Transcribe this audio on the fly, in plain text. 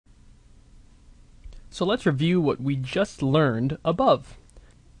So let's review what we just learned above.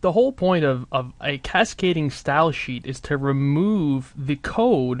 The whole point of a cascading style sheet is to remove the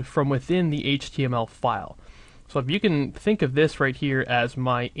code from within the HTML file. So if you can think of this right here as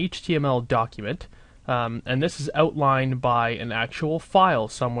my HTML document, and this is outlined by an actual file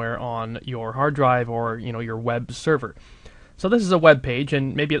somewhere on your hard drive or your web server. So this is a web page,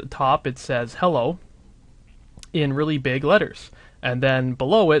 and maybe at the top it says hello in really big letters, and then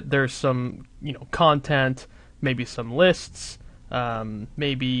below it there's some content, maybe some lists,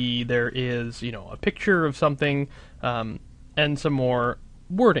 maybe there is a picture of something, and some more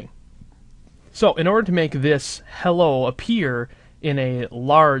wording. So in order to make this hello appear in a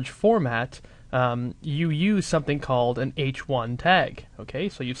large format, you use something called an H1 tag. Okay,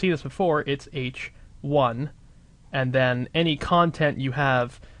 so you've seen this before. It's H1, and then any content you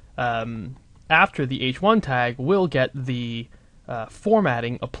have after the H1 tag will get the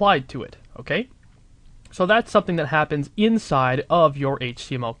formatting applied to it. Okay, so that's something that happens inside of your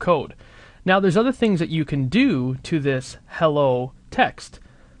HTML code. Now there's other things that you can do to this hello text.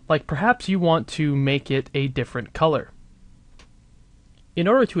 Like perhaps you want to make it a different color. In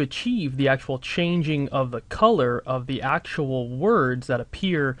order to achieve the actual changing of the color of the actual words that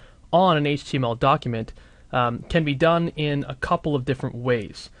appear on an HTML document can be done in a couple of different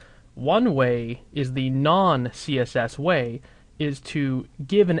ways. One way is the non-CSS way, is to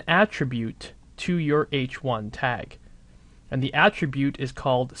give an attribute to your H1 tag. And the attribute is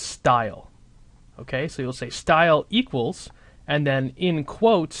called style. Okay, so you'll say style equals, and then in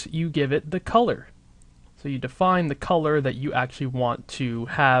quotes you give it the color. So you define the color that you actually want to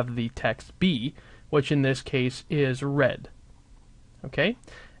have the text be, which in this case is red. Okay,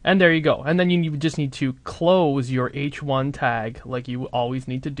 and there you go. And then you just need to close your H1 tag like you always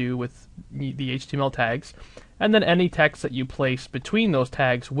need to do with the HTML tags, and then any text that you place between those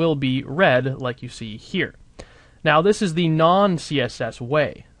tags will be red like you see here. Now this is the non-CSS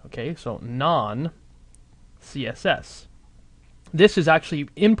way. Okay, so non-CSS. This is actually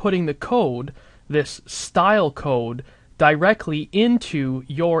inputting the code, this style code, directly into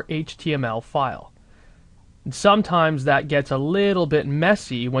your HTML file. And sometimes that gets a little bit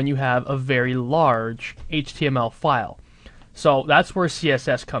messy when you have a very large HTML file. So that's where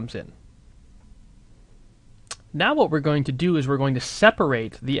CSS comes in. Now what we're going to do is we're going to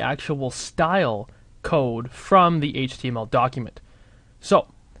separate the actual style code from the HTML document. So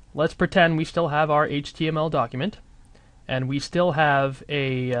let's pretend we still have our HTML document, and we still have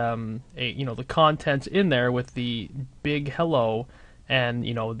the contents in there with the big hello, and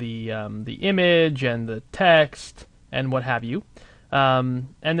the image and the text and what have you,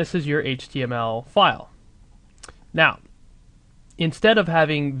 and this is your HTML file. Now, instead of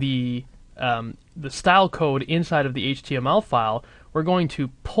having the style code inside of the HTML file, we're going to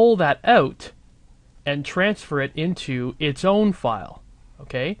pull that out and transfer it into its own file.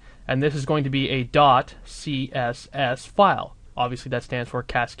 Okay, and this is going to be a .css file. Obviously that stands for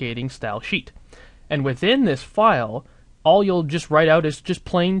Cascading Style Sheet. And within this file, all you'll just write out is just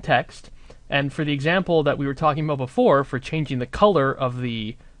plain text. And for the example that we were talking about before, for changing the color of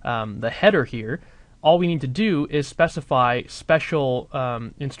the header here, all we need to do is specify special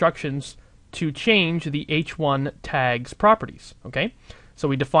instructions to change the H1 tag's properties. Okay, so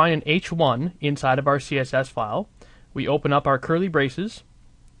we define an H1 inside of our CSS file. We open up our curly braces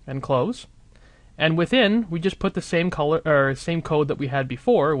and close, and within we just put the same color or same code that we had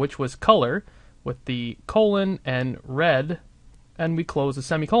before, which was color with the colon and red, and we close the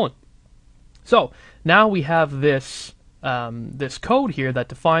semicolon. So now we have this this code here that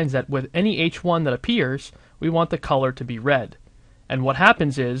defines that with any H1 that appears, we want the color to be red. And what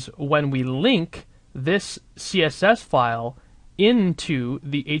happens is when we link this CSS file into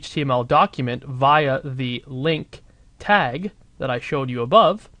the HTML document via the link tag that I showed you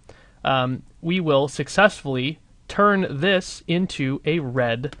above, we will successfully turn this into a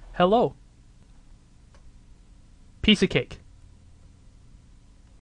red hello. Piece of cake.